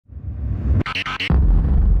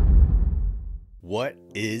What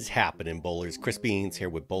is happening, bowlers? Chris Beans here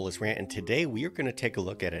with Bowlers Rant, and today we are going to take a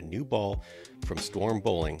look at a new ball from Storm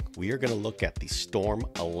Bowling. We are going to look at the Storm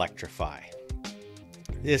Electrify.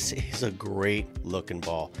 This is a great looking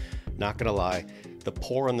ball. Not going to lie, the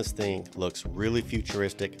pour on this thing looks really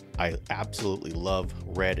futuristic. I absolutely love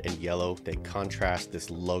red and yellow. They contrast.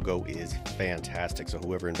 This logo is fantastic. So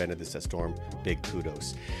whoever invented this at Storm, big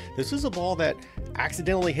kudos. This is a ball that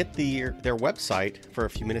accidentally hit their website for a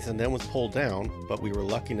few minutes and then was pulled down, but we were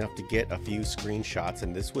lucky enough to get a few screenshots,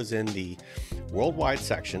 and this was in the worldwide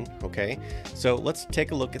section. Okay, so let's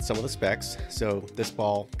take a look at some of the specs. So this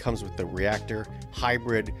ball comes with the reactor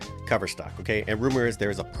hybrid cover stock. Okay, and rumor is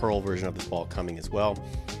there's a pearl version of this ball coming as well.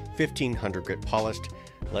 1500 grit polished.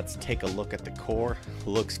 Let's take a look at the core.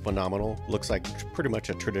 Looks phenomenal. Looks like pretty much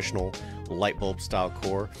a traditional light bulb style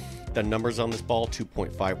core. The numbers on this ball,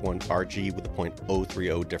 2.51 RG with a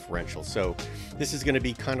 0.030 differential. So this is going to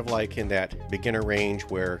be kind of like in that beginner range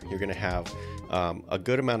where you're going to have a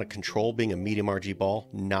good amount of control being a medium RG ball,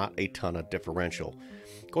 not a ton of differential.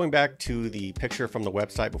 Going back to the picture from the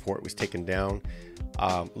website before it was taken down,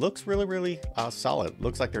 looks really solid.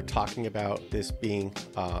 Looks like they're talking about this being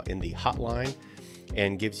in the hotline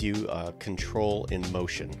and gives you control in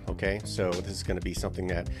motion. Okay, so this is going to be something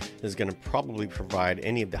that is going to probably provide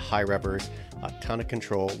any of the high revers a ton of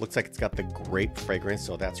control. Looks like it's got the grape fragrance,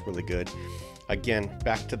 so that's really good. Again,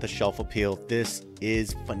 back to the shelf appeal, this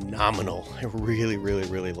is phenomenal. I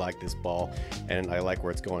really like this ball, and I like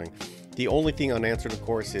where it's going. The only thing unanswered, of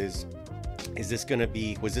course, is this going to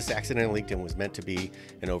be, was this accidentally leaked and was meant to be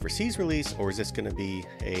an overseas release, or is this going to be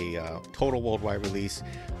a total worldwide release?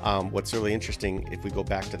 What's really interesting, if we go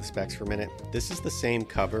back to the specs for a minute, this is the same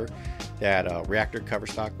cover that reactor cover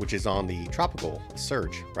stock, which is on the Tropical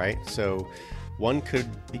Surge, right? So one could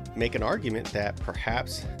make an argument that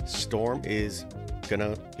perhaps Storm is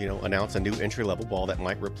gonna, announce a new entry-level ball that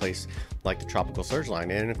might replace like the Tropical Surge line,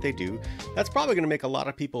 and if they do, that's probably gonna make a lot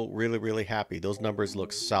of people really happy. Those numbers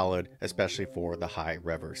look solid, especially for the high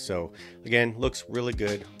revers. So again, looks really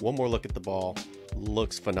good. One more look at the ball.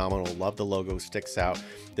 Looks phenomenal. Love the logo, sticks out.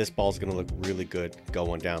 This ball's gonna look really good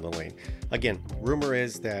going down the lane. Again, rumor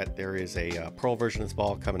is that there is a pearl version of this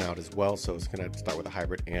ball coming out as well, so it's gonna start with a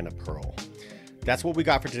hybrid and a pearl. That's what we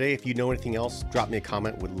got for today. If you know anything else, drop me a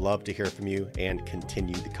comment. Would love to hear from you and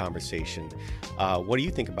continue the conversation. What do you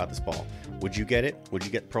think about this ball? Would you get it? Would you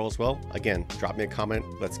get pearl as well? Again, drop me a comment.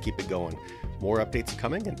 Let's keep it going. More updates are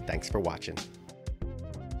coming, and thanks for watching.